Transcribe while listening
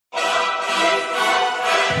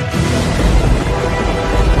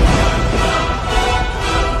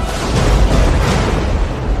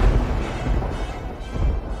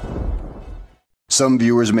Some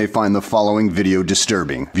viewers may find the following video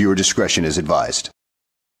disturbing. Viewer discretion is advised.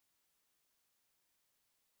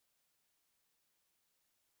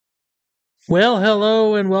 Well,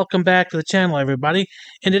 hello and welcome back to the channel, everybody.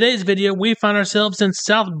 In today's video, we find ourselves in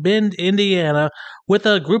South Bend, Indiana, with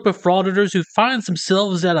a group of frauditors who find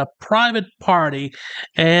themselves at a private party.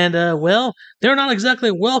 And, well, they're not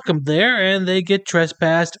exactly welcome there, and they get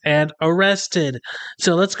trespassed and arrested.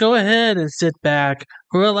 So let's go ahead and sit back,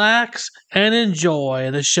 relax, and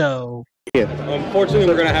enjoy the show. Unfortunately,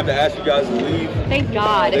 we're going to have to ask you guys to leave. Thank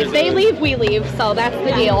God. If they leave, we leave. So that's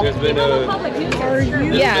the deal. There's been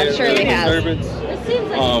Yeah, it surely has. You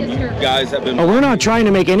guys have been... Oh, we're not trying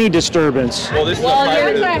to make any disturbance. Well, this is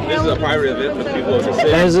a private event for the people of the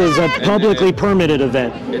city. This is a publicly permitted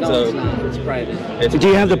event. It's private. Do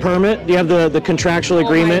you have the permit? Do you have the contractual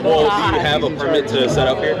agreement? Well, do you have a permit to set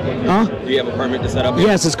up here? Huh? Do you have a permit to set up here?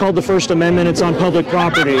 Yes, it's called the First Amendment. It's on public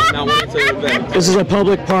property. Now, when it's an event. This is a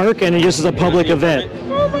public park, and this is a public event.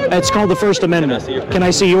 It's called the First Amendment. Can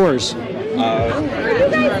I see yours? That's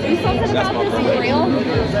my permit.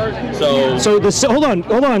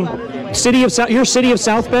 Hold on. You're City of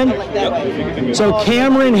South Bend? Yep. So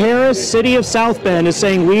Cameron Harris, City of South Bend, is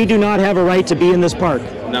saying we do not have a right to be in this park.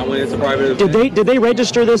 Not when it's a private event. Did they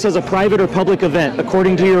register this as a private or public event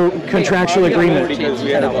according to your contractual agreement?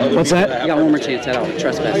 What's that? You got one more chance at all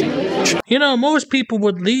trespassing. You know, most people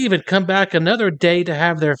would leave and come back another day to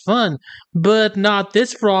have their fun, but not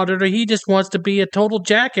this frauditor. He just wants to be a total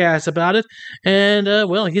jackass about it, and,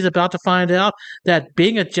 well, he's about to find out that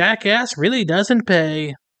being a jackass really doesn't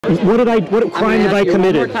pay. What crime have I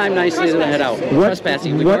committed? One more time nicely to head out.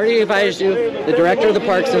 Trespassing. We've already advised you. The director of the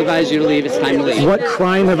parks advised you to leave. It's time to leave. What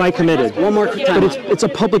crime have I committed? One more time. But it's a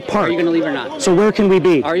public park. Are you going to leave or not? So where can we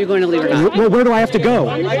be? Are you going to leave or not? Where do I have to go?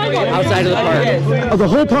 Outside of the park. Oh, the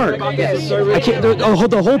whole park? Yes. I can't.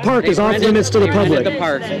 The whole park is off limits to the public. The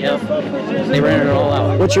park. Yep. They rented it all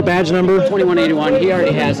out. What's your badge number? 2181. He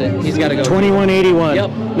already has it. He's got to go. 2181. Yep.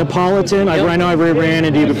 Neapolitan. Yep. I know I ran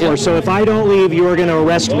into you before. Yep. So if I don't leave, you are going to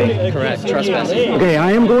arrest me. Correct. Trespassing. Okay,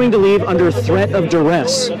 I am going to leave under threat of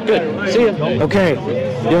duress. Good. See you. Okay.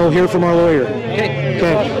 You'll hear from our lawyer. Okay.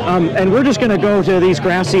 Okay. And we're just going to go to these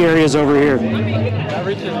grassy areas over here.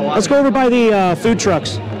 Let's go over by the food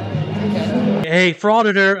trucks. Hey,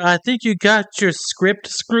 frauditor, I think you got your script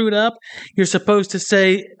screwed up. You're supposed to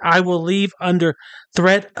say, I will leave under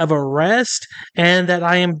threat of arrest, and that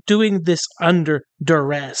I am doing this under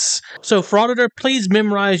duress. So, frauditor, please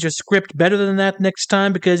memorize your script better than that next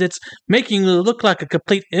time, because it's making you look like a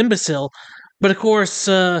complete imbecile. But, of course,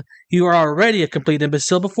 you are already a complete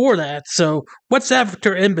imbecile before that, so what's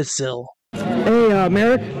after imbecile? Hey,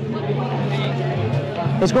 Merrick.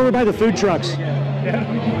 Let's go over by the food trucks.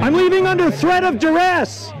 I'm leaving under threat of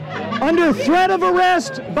duress, under threat of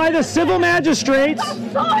arrest by the civil magistrates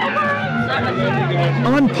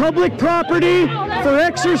on public property for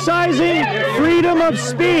exercising freedom of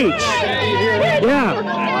speech.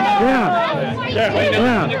 Yeah.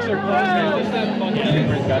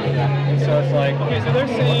 So it's like, okay, so they're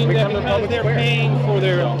saying that because they're paying for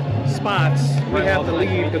their spots, we have to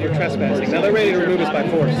leave because we're trespassing. Now they're ready to remove us by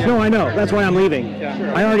force. No, I know. That's why I'm leaving.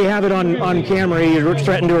 Yeah. I already have it on camera. You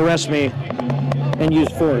threatened to arrest me and use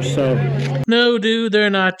force, so... No, dude, they're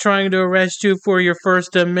not trying to arrest you for your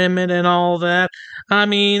First Amendment and all that. I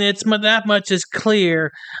mean, that much is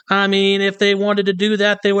clear. I mean, if they wanted to do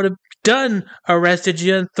that, they would have arrested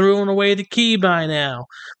you and thrown away the key by now.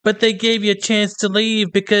 But they gave you a chance to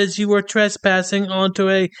leave because you were trespassing onto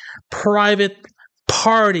a private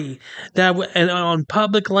party and on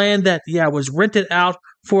public land that, was rented out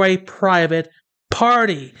for a private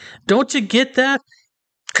party. Don't you get that?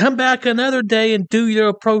 Come back another day and do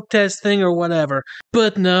your protest thing or whatever.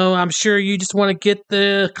 But no, I'm sure you just want to get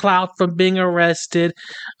the clout from being arrested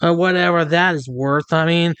or whatever that is worth. I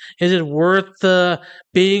mean, is it worth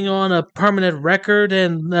being on a permanent record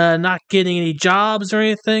and not getting any jobs or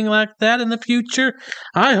anything like that in the future?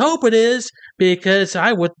 I hope it is, because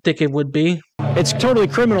I would think it would be. It's totally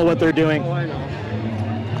criminal what they're doing.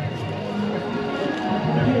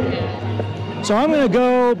 So I'm going to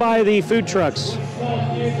go by the food trucks.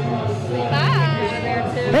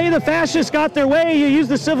 Hey, the fascists got their way. You use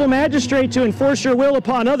the civil magistrate to enforce your will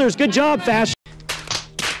upon others. Good job, fascists.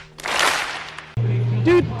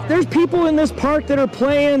 Dude, there's people in this park that are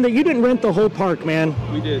playing that you didn't rent the whole park, man.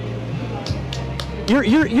 We did.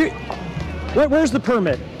 Where's the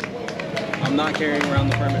permit? I'm not carrying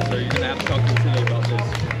around the permit, so you're going to have to talk to the city about this.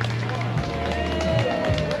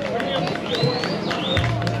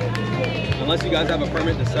 Unless you guys have a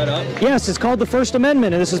permit to set up? Yes, it's called the First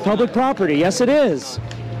Amendment, and this is public property. Yes, it is.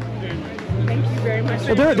 Thank you very much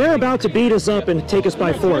Well, they're about to beat us up and take us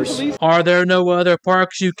by force. Are there no other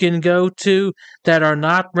parks you can go to that are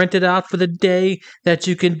not rented out for the day that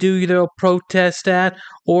you can do either a protest at,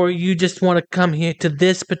 or you just want to come here to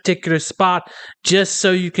this particular spot just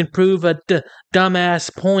so you can prove a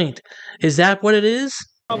dumbass point? Is that what it is?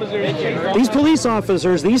 These police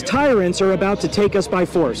officers, these tyrants, are about to take us by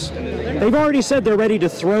force. They've already said they're ready to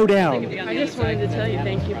throw down. I just wanted to tell you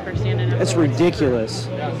thank you for standing up. That's ridiculous.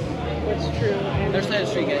 That's true. There's that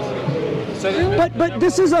street, guys. But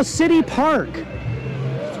this is a city park.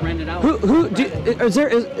 It's rented out.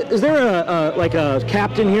 Is there a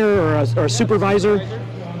captain here or a supervisor?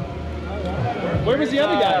 Where was the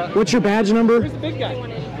other guy? What's your badge number? Where's the big guy?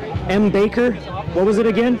 M. Baker. What was it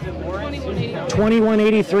again?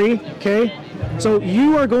 2183. Okay. So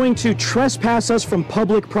you are going to trespass us from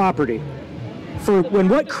public property. For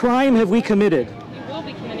what crime have we committed? You will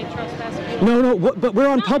be committing trespass. No, but we're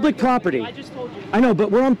on public property. I just told you. I know, but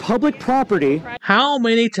we're on public property. How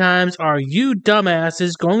many times are you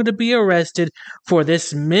dumbasses going to be arrested for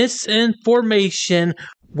this misinformation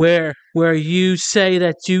where you say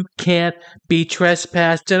that you can't be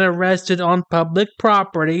trespassed and arrested on public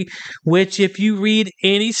property, which if you read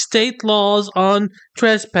any state laws on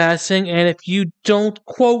trespassing, and if you don't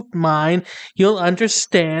quote mine, you'll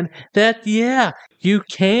understand that, yeah, you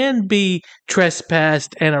can be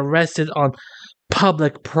trespassed and arrested on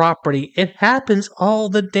public property. It happens all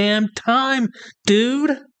the damn time,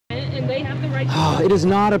 dude. And they have the right to... Oh, it is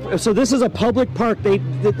not a... So this is a public park.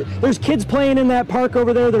 There's kids playing in that park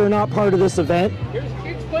over there that are not part of this event. There's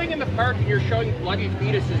kids playing in the park and you're showing bloody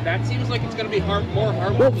fetuses. That seems like it's going to be more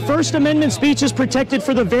harmful. Well, First Amendment speech is protected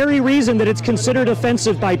for the very reason that it's considered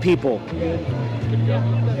offensive by people.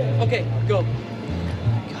 Okay, go.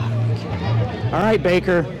 All right,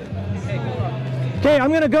 Baker. Okay, I'm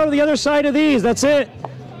going to go to the other side of these. That's it.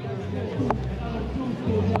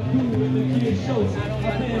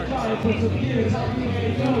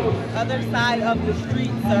 Other side of the street,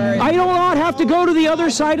 sir. I do not have to go to the other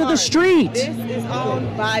side of the street. This is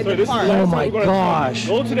owned by the park. Oh my gosh.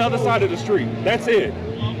 Go to the other side of the street. That's it.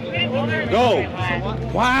 Go.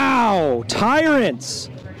 Wow, tyrants.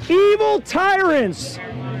 Evil tyrants.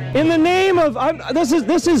 In the name of this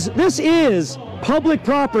is public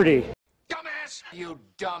property. Dumbass! You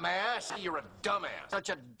dumbass! You're a dumbass. Such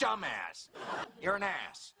a dumbass. You're an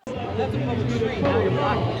ass.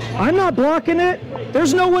 I'm not blocking it.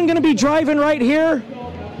 There's no one going to be driving right here.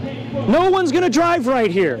 No one's going to drive right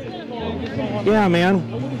here. Yeah, man.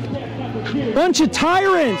 Bunch of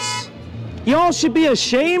tyrants. Y'all should be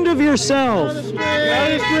ashamed of yourselves.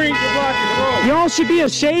 Y'all should be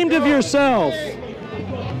ashamed of yourself.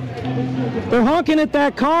 They're honking at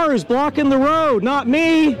that car who's blocking the road, not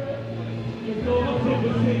me.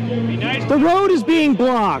 The road is being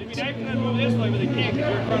blocked.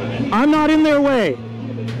 I'm not in their way.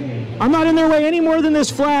 I'm not in their way any more than this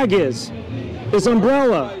flag is. This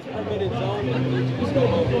umbrella.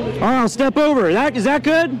 All right, I'll step over. Is that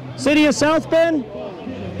good? City of South Bend?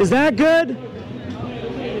 Is that good?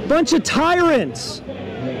 Bunch of tyrants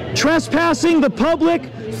trespassing the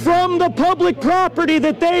public from the public property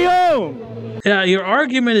that they own. Yeah, your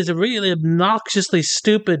argument is really obnoxiously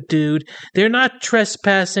stupid, dude. They're not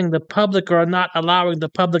trespassing the public or not allowing the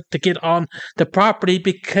public to get on the property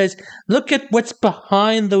because look at what's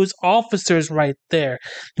behind those officers right there.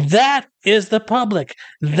 That is the public.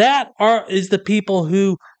 That is the people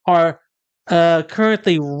who are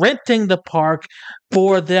currently renting the park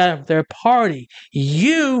for their party.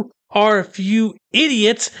 You are a few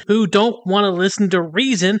idiots who don't want to listen to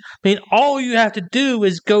reason. I mean, all you have to do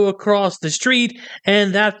is go across the street,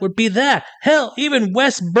 and that would be that. Hell, even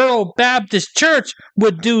Westboro Baptist Church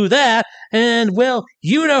would do that, and, well,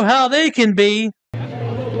 you know how they can be.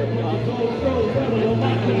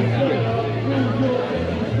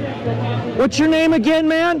 What's your name again,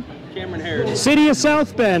 man? Cameron Harris. City of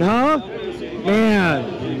South Bend, huh? Man.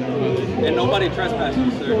 And nobody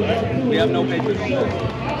trespasses, sir. We have no papers on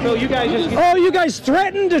that. So you guys just... Oh, you guys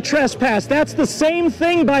threatened to trespass. That's the same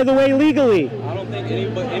thing, by the way, legally. I don't think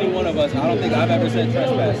any one of us, I don't think I've ever said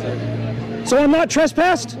trespass, sir. So I'm not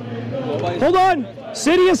trespassed? Hold on.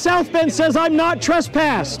 City of South Bend says I'm not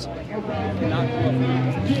trespassed.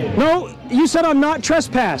 No, you said I'm not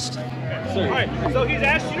trespassed. All right, so he's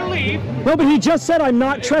asked you to leave. No, but he just said I'm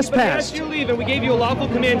not trespassed. He asked you to leave, and we gave you a lawful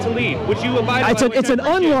command to leave. Would you abide by it? It's an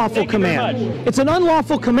unlawful command. It's an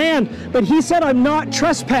unlawful command, but he said I'm not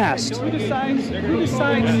trespassed. Who decides who's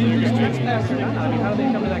trespassed or not? I mean, how do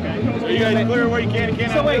they come to that conclusion? you guys clear where you can and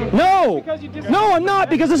can't? So wait. No! No, I'm not,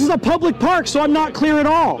 because this is a public park, so I'm not clear at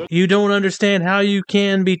all. You don't understand how you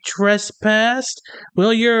can be trespassed?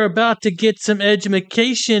 Well, you're about to get some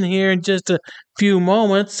education here in just a few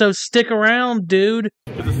moments, so stick around, dude.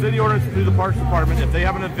 It's a city ordinance through the Parks Department. If they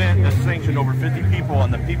have an event that's sanctioned over 50 people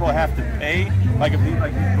and the people have to pay, like if these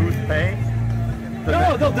booths pay.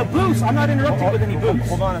 No, the booths. I'm not interrupting with any booths.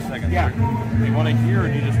 Hold on a second. Yeah. Do you want to hear or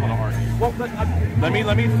do you just want to argue? Well, but,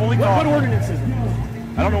 let me fully talk. What ordinance is it?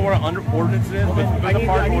 I don't know what an ordinance is, but I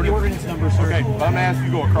need the ordinance number, sir. Okay, but I'm going to ask you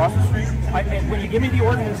to go across the street. When you give me the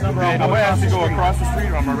ordinance number, I'm going to ask you to go across the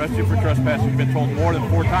street or I'm going to arrest you for trespassing. You've been told more than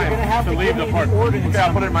 4 times to leave the park. Okay,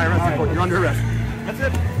 I'll put it in my arrest report. You're under arrest. That's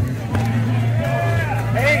it.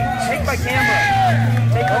 Hey, take my camera.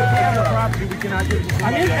 Take my camera. We cannot do this.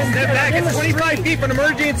 Step back. It's 25 feet from an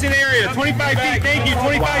emergency area. 25 feet. Thank you.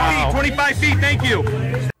 25 feet. 25 feet. Thank you.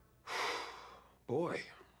 Boy,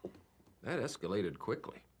 that escalated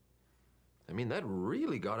quickly. I mean, that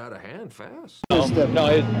really got out of hand fast.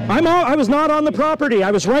 I was not on the property.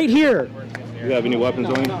 I was right here. You have any weapons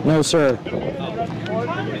on you? No, sir.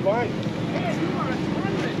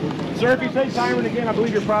 Sir, if you say tyrant again, I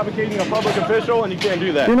believe you're provocating a public official, and you can't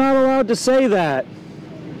do that. You're not allowed to say that.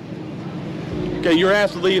 Okay, you were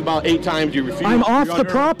asked to leave about 8 times. You refused. I'm off the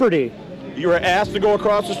property. You were asked to go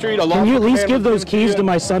across the street. Can you at least give those keys to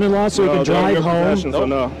my son-in-law so he can drive home? So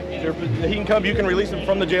no. He can come. You can release him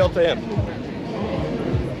from the jail to him.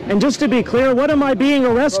 And just to be clear, what am I being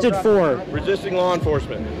arrested for? Resisting law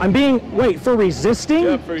enforcement. I'm being, wait, for resisting?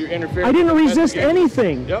 Yep, for your interference. I didn't resist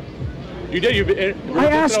anything. Yep. You did. I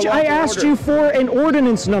asked you for an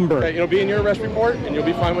ordinance number. Okay, it'll be in your arrest report, and you'll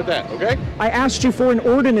be fine with that. Okay. I asked you for an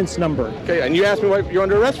ordinance number. Okay, and you asked me what you're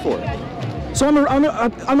under arrest for. So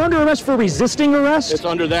I'm under arrest for resisting arrest? It's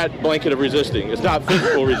under that blanket of resisting. It's not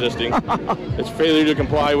physical resisting. It's failure to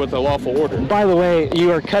comply with a lawful order. By the way,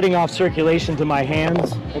 you are cutting off circulation to my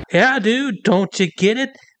hands. Yeah, dude, don't you get it?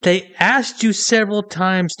 They asked you several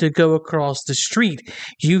times to go across the street.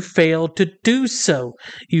 You failed to do so.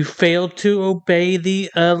 You failed to obey the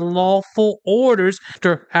lawful orders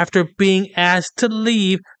after being asked to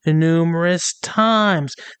leave numerous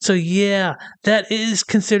times. So yeah, that is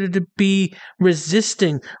considered to be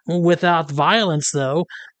resisting without violence, though.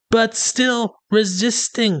 But still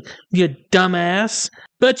resisting, you dumbass.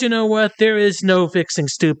 But you know what? There is no fixing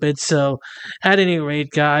stupid. So, at any rate,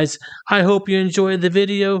 guys, I hope you enjoyed the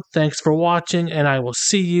video. Thanks for watching, and I will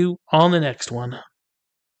see you on the next one.